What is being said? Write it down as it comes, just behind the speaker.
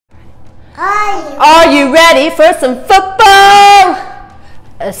Are you ready for some football?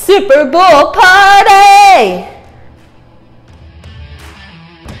 A Super Bowl party!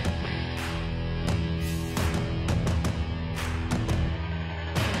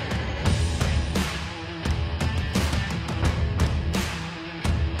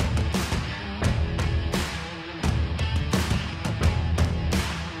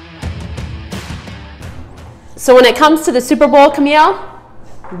 So when it comes to the Super Bowl, Camille,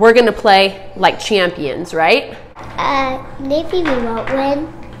 we're going to play like champions, right? Maybe we won't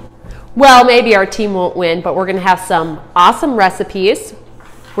win. Well, maybe our team won't win, but we're going to have some awesome recipes.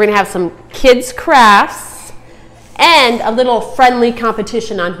 We're going to have some kids' crafts and a little friendly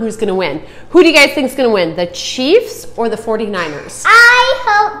competition on who's going to win. Who do you guys think is going to win, the Chiefs or the 49ers? I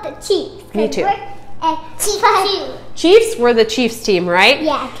hope the Chiefs. Me too. Chiefs, we're the Chiefs team, right?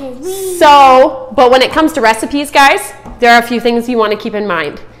 Yeah, because we... So, but when it comes to recipes, guys, there are a few things you want to keep in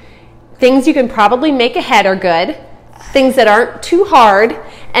mind. Things you can probably make ahead are good. Things that aren't too hard.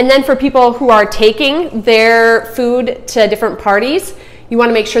 And then for people who are taking their food to different parties, you want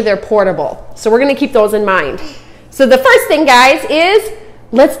to make sure they're portable. So we're going to keep those in mind. So the first thing, guys, is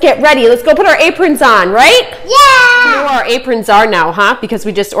let's get ready. Let's go put our aprons on, right? Yeah! You know where our aprons are now, huh? Because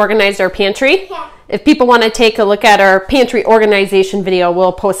we just organized our pantry. Yeah. If people want to take a look at our pantry organization video,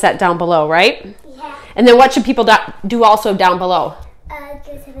 we'll post that down below, right? Yeah. And then what should people do also down below?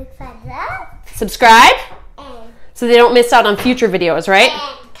 Give us a big thumbs up. Subscribe, And, so they don't miss out on future videos, right?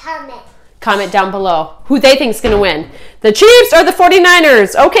 and comment. Comment down below who they think is going to win, the Chiefs or the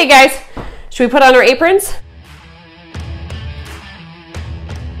 49ers. Okay, guys, should we put on our aprons?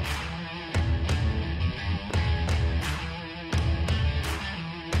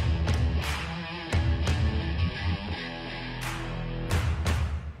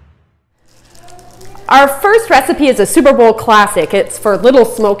 Our first recipe is a Super Bowl classic. It's for Little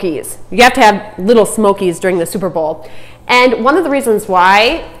Smokies. You have to have Little Smokies during the Super Bowl. And one of the reasons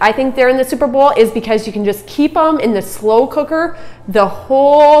why I think they're in the Super Bowl is because you can just keep them in the slow cooker the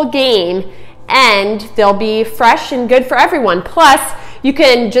whole game and they'll be fresh and good for everyone. Plus, you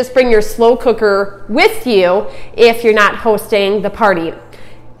can just bring your slow cooker with you if you're not hosting the party.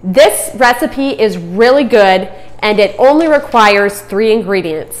 This recipe is really good and it only requires 3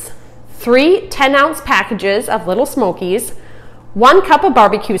 ingredients. 3 10-ounce packages of Little Smokies, 1 cup of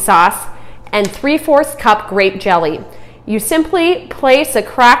barbecue sauce, and 3/4 cup grape jelly. You simply place a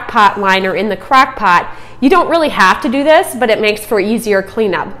crock pot liner in the crock pot. You don't really have to do this, but it makes for easier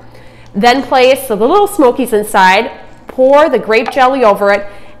cleanup. Then place the Little Smokies inside, pour the grape jelly over it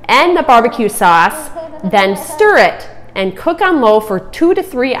and the barbecue sauce, then stir it and cook on low for 2 to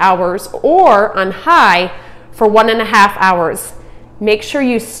 3 hours or on high for 1.5 hours. Make sure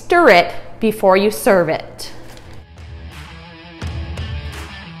you stir it before you serve it.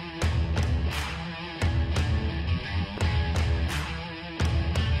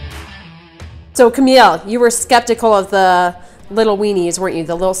 So Camille, you were skeptical of the little weenies, weren't you?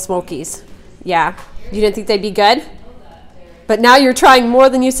 The Little Smokies. Yeah. You didn't think they'd be good? But now you're trying more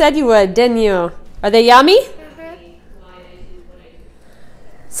than you said you would, didn't you? Are they yummy?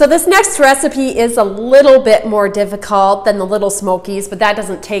 So this next recipe is a little bit more difficult than the Little Smokies, but that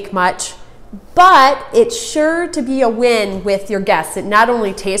doesn't take much. But it's sure to be a win with your guests. It not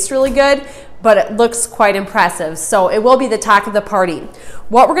only tastes really good, but it looks quite impressive. So it will be the talk of the party.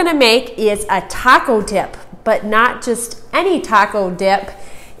 What we're gonna make is a taco dip, but not just any taco dip.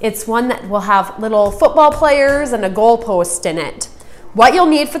 It's one that will have little football players and a goalpost in it. What you'll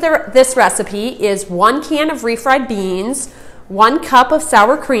need for this recipe is 1 can of refried beans, 1 cup of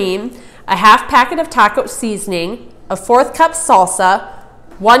sour cream, a half packet of taco seasoning, a 1/4 cup salsa,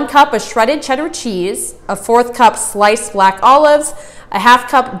 1 cup of shredded cheddar cheese, a 1/4 cup sliced black olives, a half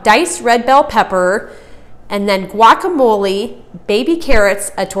cup diced red bell pepper, and then guacamole, baby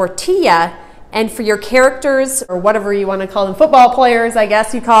carrots, a tortilla, and for your characters, or whatever you want to call them, football players, I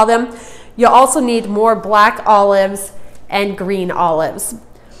guess you call them, you'll also need more black olives and green olives.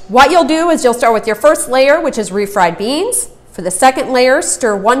 What you'll do is you'll start with your first layer, which is refried beans. For the second layer,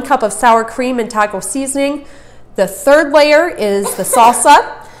 stir 1 cup of sour cream and taco seasoning. The third layer is the salsa.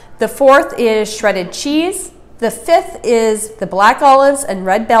 The fourth is shredded cheese. The fifth is the black olives and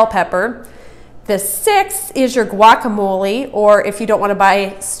red bell pepper. The sixth is your guacamole, or if you don't want to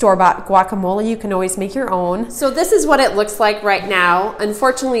buy store-bought guacamole, you can always make your own. So this is what it looks like right now.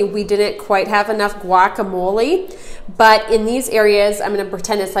 Unfortunately, we didn't quite have enough guacamole, but in these areas, I'm going to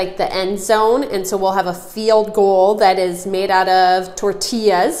pretend it's like the end zone, and so we'll have a field goal that is made out of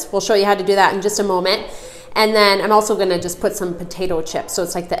tortillas. We'll show you how to do that in just a moment. And then I'm also going to just put some potato chips, so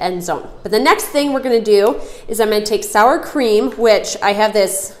it's like the end zone. But the next thing we're going to do is I'm going to take sour cream, which I have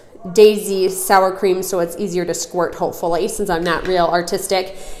this Daisy sour cream so it's easier to squirt, hopefully, since I'm not real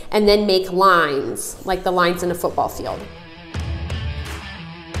artistic. And then make lines, like the lines in a football field.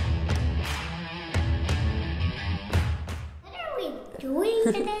 What are we doing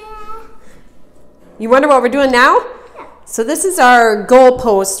today? You wonder what we're doing now? Yeah. So this is our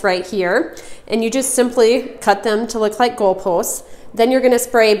goalposts right here. And you just simply cut them to look like goalposts. Then you're going to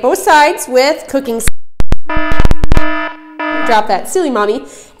spray both sides with cooking soda. Drop that, silly mommy.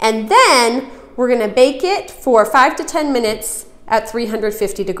 And then we're going to bake it for 5 to 10 minutes at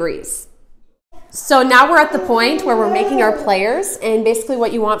 350 degrees. So now we're at the point where we're making our players. And basically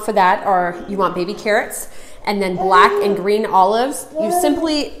what you want for that are, you want baby carrots and then black and green olives. You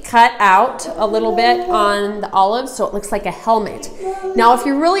simply cut out a little bit on the olives so it looks like a helmet. Now if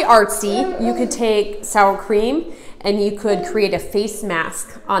you're really artsy, you could take sour cream and you could create a face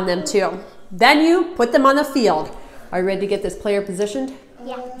mask on them too. Then you put them on the field. Are you ready to get this player positioned?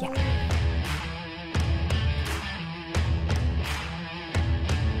 Yeah. Yeah.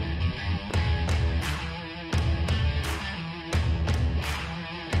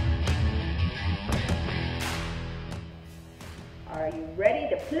 Are you ready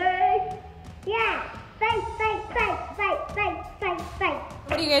to play? Yeah. Fight, fight, fight, fight, fight, fight, fight.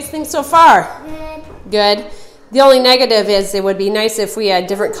 What do you guys think so far? Good. Good. The only negative is it would be nice if we had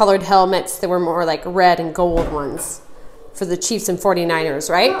different colored helmets that were more like red and gold ones for the Chiefs and 49ers,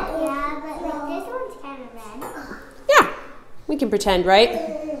 right? Yeah, but like this one's kind of red. Yeah, we can pretend,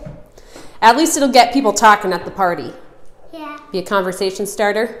 right? At least it'll get people talking at the party. Yeah. Be a conversation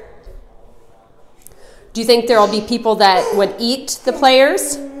starter. Do you think there will be people that would eat the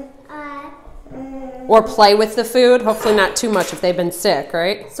players or play with the food? Hopefully not too much if they've been sick,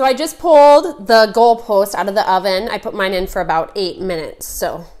 right? So I just pulled the goalpost out of the oven. I put mine in for about 8 minutes.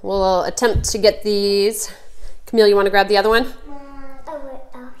 So we'll attempt to get these. Camille, you want to grab the other one?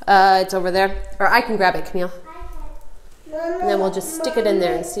 It's over there. Or I can grab it, Camille. And then we'll just stick it in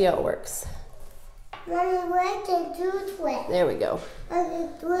there and see how it works. Mommy, where can do it? There we go. I can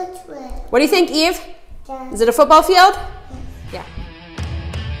do it. What do you think, Eve? Is it a football field? Yeah.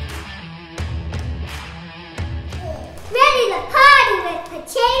 Ready to party with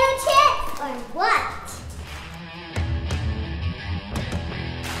potato chips or what?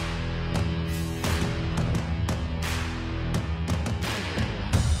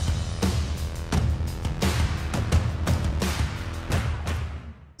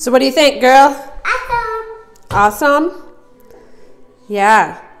 So what do you think, girl? Awesome. Awesome?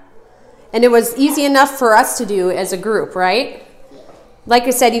 Yeah. And it was easy enough for us to do as a group, right? Like I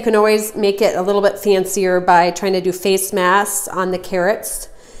said, you can always make it a little bit fancier by trying to do face masks on the carrots.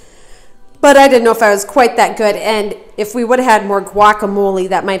 But I didn't know if I was quite that good. And if we would have had more guacamole,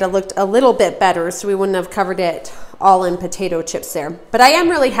 that might have looked a little bit better, so we wouldn't have covered it all in potato chips there. But I am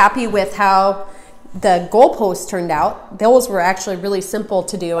really happy with how the goalposts turned out. Those were actually really simple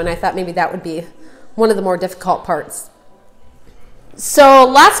to do, and I thought maybe that would be one of the more difficult parts. So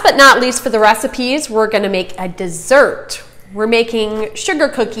last but not least for the recipes, we're going to make a dessert. We're making sugar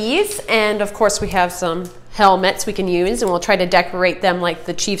cookies, and of course we have some helmets we can use, and we'll try to decorate them like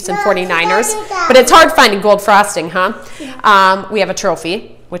the Chiefs and 49ers. But it's hard finding gold frosting, huh? We have a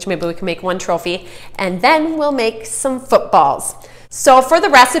trophy, which maybe we can make one trophy, and then we'll make some footballs. So for the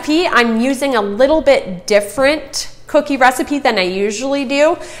recipe, I'm using a little bit different cookie recipe than I usually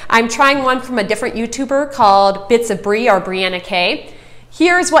do. I'm trying one from a different YouTuber called Bits of Brie or Brianna K.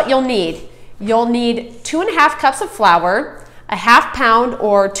 Here's what you'll need. You'll need 2½ cups of flour, a ½ pound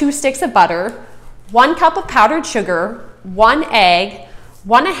or 2 sticks of butter, 1 cup of powdered sugar, 1 egg,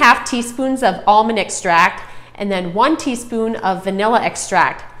 1½ teaspoons of almond extract, and then 1 teaspoon of vanilla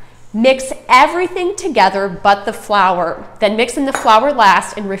extract. Mix everything together but the flour. Then mix in the flour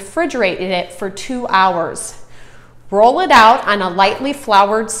last and refrigerate it for 2 hours. Roll it out on a lightly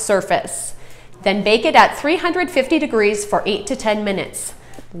floured surface. Then bake it at 350 degrees for 8 to 10 minutes.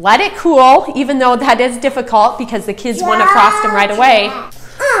 Let it cool, even though that is difficult because the kids want to frost them right away.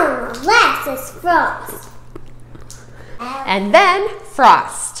 Last is frost. And then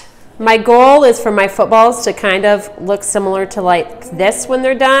frost. My goal is for my footballs to kind of look similar to like this when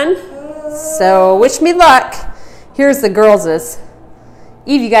they're done. So wish me luck. Here's the girls'.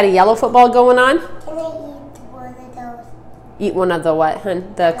 Eve, you got a yellow football going on? Can I eat one of those? Eat one of the what,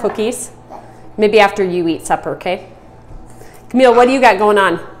 hun? The cookies? Maybe after you eat supper, okay? Camille, what do you got going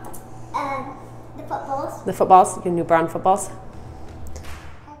on? The footballs. The footballs? Your new brown footballs?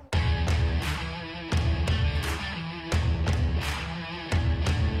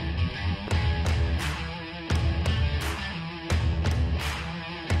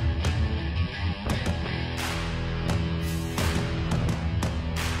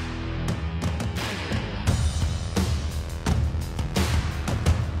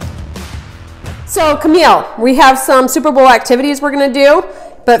 So Camille, we have some Super Bowl activities we're going to do,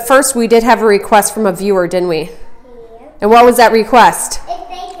 but first we did have a request from a viewer, didn't we? Yeah. And what was that request? If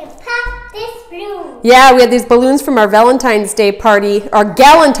they can pop this balloon. Yeah, we had these balloons from our Valentine's Day party, our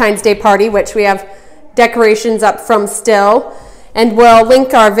Galentine's Day party, which we have decorations up from still. And we'll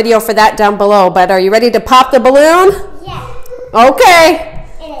link our video for that down below. But are you ready to pop the balloon? Yeah. Okay.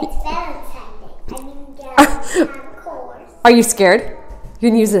 And it's Valentine's Day. I mean, Galentine, of course. Are you scared? You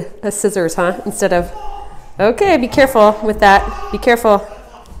can use a scissors, huh? Instead of... Okay, be careful with that. Be careful.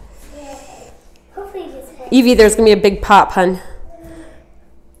 Hopefully this works. Evie, there's going to be a big pop, hun.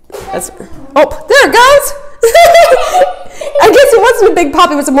 That's... Oh, there it goes! I guess it wasn't a big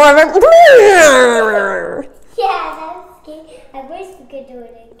pop. It was more of a... Yeah, that was scary. I wish we could do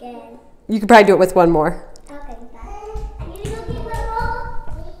it again. You could probably do it with one more. Okay, bye. You go get my ball.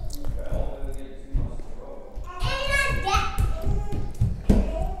 And I'm back.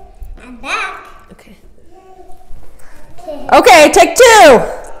 I'm back. Okay. Okay, take two.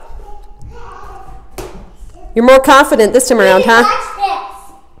 You're more confident this time around, huh?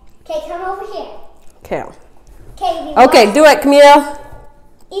 Watch this. Okay, come over here. Okay. Okay, Evie, Okay, watch. do it, Camille.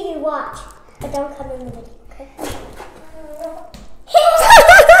 Evie, watch. But don't come in the video, okay?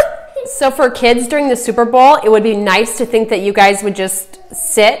 So for kids during the Super Bowl, it would be nice to think that you guys would just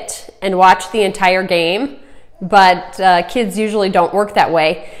sit and watch the entire game, but kids usually don't work that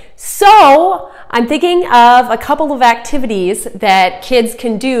way. So I'm thinking of a couple of activities that kids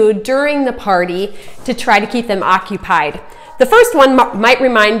can do during the party to try to keep them occupied. The first one might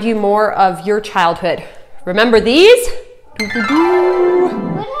remind you more of your childhood. Remember these? What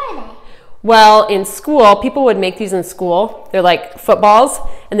are they? Well, in school, people would make these in school. They're like footballs,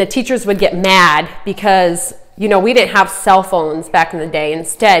 and the teachers would get mad because, you know, we didn't have cell phones back in the day.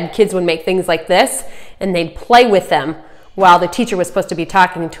 Instead, kids would make things like this, and they'd play with them while the teacher was supposed to be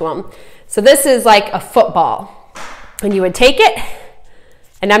talking to them. So this is like a football, and you would take it,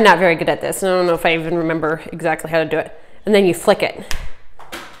 and I'm not very good at this. I don't know if I even remember exactly how to do it. And then you flick it.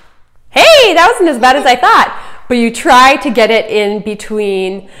 Hey, that wasn't as bad as I thought. But you try to get it in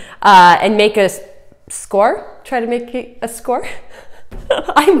between and make a score. Try to make it a score.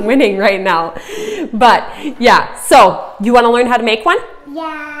 I'm winning right now. But yeah, so you want to learn how to make one?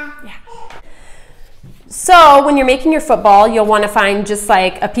 Yeah. So when you're making your football, you'll want to find just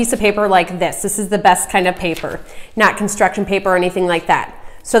like a piece of paper like this. This is the best kind of paper, not construction paper or anything like that.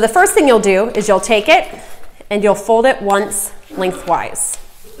 So the first thing you'll do is you'll take it and you'll fold it once lengthwise.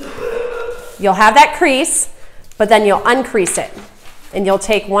 You'll have that crease, but then you'll uncrease it. And you'll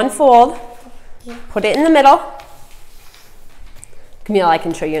take one fold, put it in the middle. Camille, I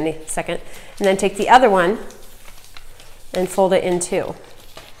can show you in a second. And then take the other one and fold it in two.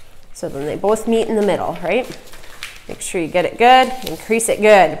 So then they both meet in the middle, right? Make sure you get it good and crease it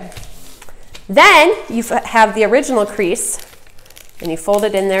good. Then you have the original crease and you fold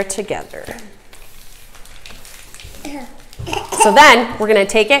it in there together. So then we're going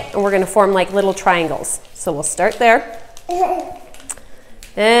to take it and we're going to form like little triangles. So we'll start there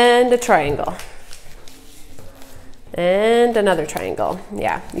and a triangle and another triangle.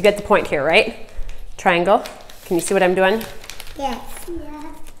 Yeah, you get the point here, right? Triangle. Can you see what I'm doing? Yes.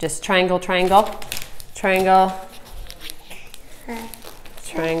 Yeah. Just triangle, triangle, triangle,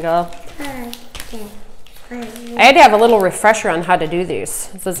 triangle. I had to have a little refresher on how to do these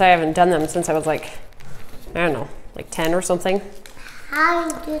since I haven't done them since I was like, I don't know, like 10 or something. How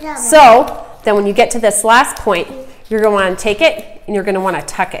do you do that? So then when you get to this last point, you're going to want to take it and you're going to want to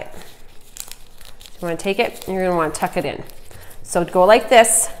tuck it. You want to take it and you're going to want to tuck it in. So go like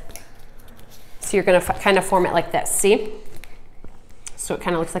this. So you're going to kind of form it like this, see? So it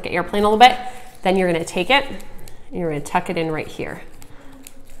kind of looks like an airplane a little bit. Then you're going to take it and you're going to tuck it in right here.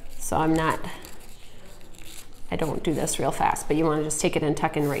 So I don't do this real fast, but you want to just take it and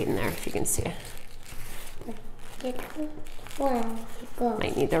tuck in right in there if you can see it.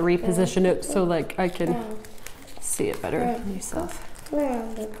 Might need to reposition it so like I can see it better myself.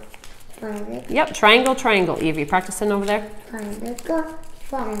 Yep, triangle, triangle. Evie, practicing over there?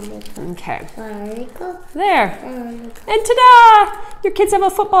 Okay. There. And ta-da! Your kids have a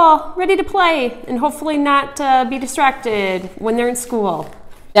football ready to play and hopefully not be distracted when they're in school.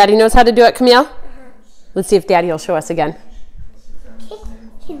 Daddy knows how to do it, Camille? Let's see if Daddy will show us again. Can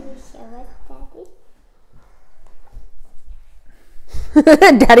you show us,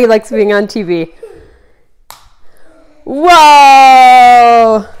 Daddy? Daddy likes being on TV.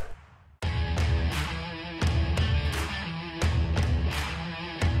 Whoa!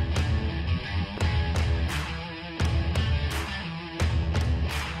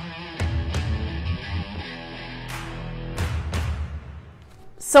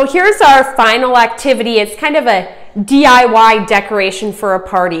 So here's our final activity. It's kind of a DIY decoration for a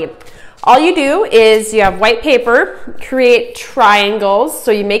party. All you do is you have white paper, create triangles. So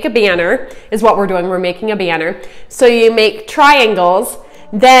you make a banner, is what we're doing. We're making a banner. So you make triangles,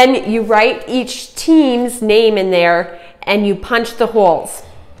 then you write each team's name in there and you punch the holes.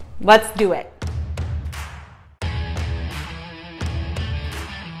 Let's do it.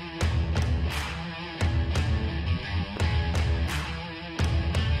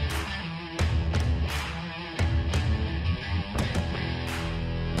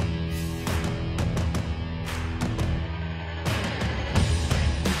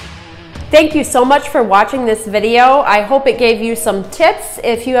 Thank you so much for watching this video. I hope it gave you some tips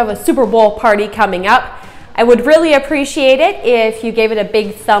if you have a Super Bowl party coming up. I would really appreciate it if you gave it a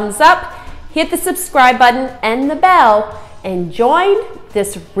big thumbs up, hit the subscribe button and the bell, and join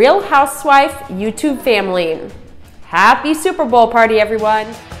this Real Housewife YouTube family. Happy Super Bowl party, everyone.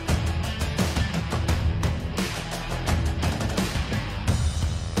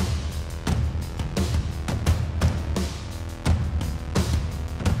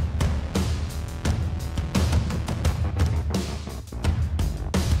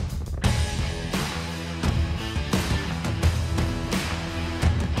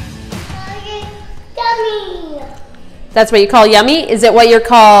 Yummy. That's what you call yummy? Is it what you're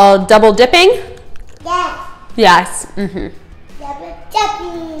called double dipping? Yes. Yes. Mm-hmm. Double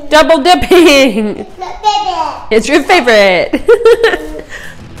dipping. Double dipping. It's my favorite. It's your favorite.